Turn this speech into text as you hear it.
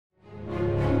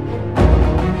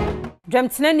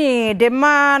Dramtinani de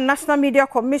ma National Media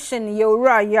Commission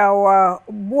yewura ya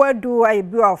boadu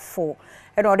ayebuafo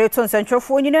e no de ton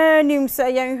centrofo nyina nim se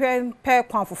yenhwe pe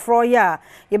kwanfoforo ya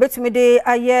yebetumi de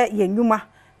aye yenwuma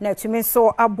na tumi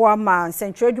so aboa ma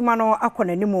centro adwuma no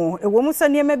akonanimu ewomu se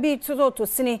niema bi to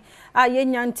sini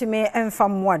ayenya ntime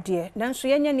emfammo ade nanso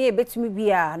yenya ne yebetumi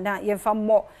bia na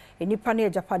yemfammo enipa na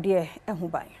ejapade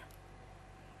ehuban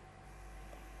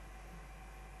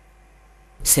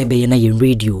Sebe na yen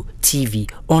radio, TV,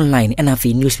 online, and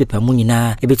afi newspaper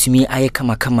munina ebetumi aye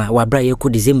kama wabra ye ko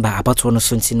December abato no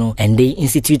sontino and the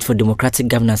Institute for Democratic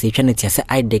Governance eternity as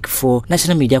IDEC for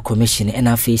National Media Commission and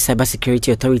afi Cyber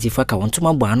Security Authority for ka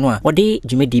wontuma bo ano a wode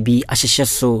dwumedi bi ahyehye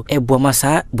so ebo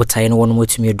masa botaye no wono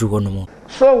motumi adu wono mu.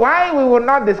 So why we will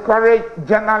not discourage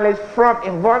journalists from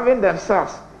involving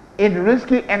themselves in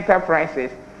risky enterprises?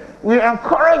 We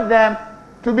encourage them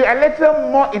to be a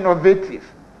little more innovative.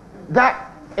 That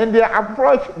in their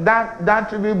approach than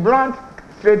to be blunt,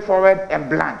 straightforward, and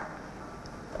blunt.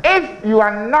 If you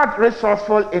are not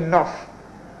resourceful enough,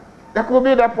 there could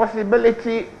be the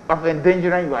possibility of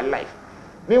endangering your life.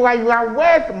 Meanwhile, you are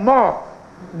worth more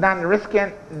than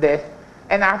risking this.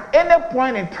 And at any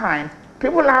point in time,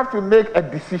 people have to make a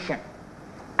decision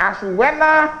as to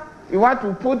whether you want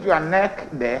to put your neck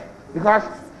there, because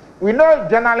we know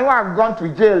journalists who have gone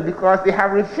to jail because they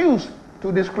have refused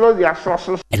to disclose their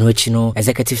sources. And which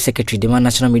Executive Secretary the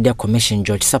National Media Commission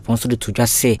George Sapon to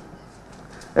just say.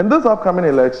 In this upcoming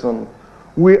election,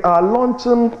 we are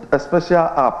launching a special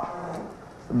app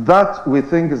that we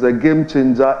think is a game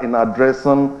changer in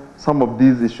addressing some of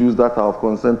these issues that are of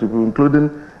concern to people, including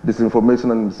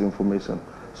disinformation and misinformation.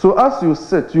 So as you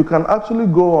sit, you can actually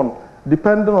go on,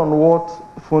 depending on what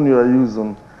phone you are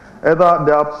using, either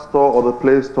the App Store or the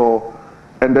Play Store,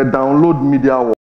 and then download Media.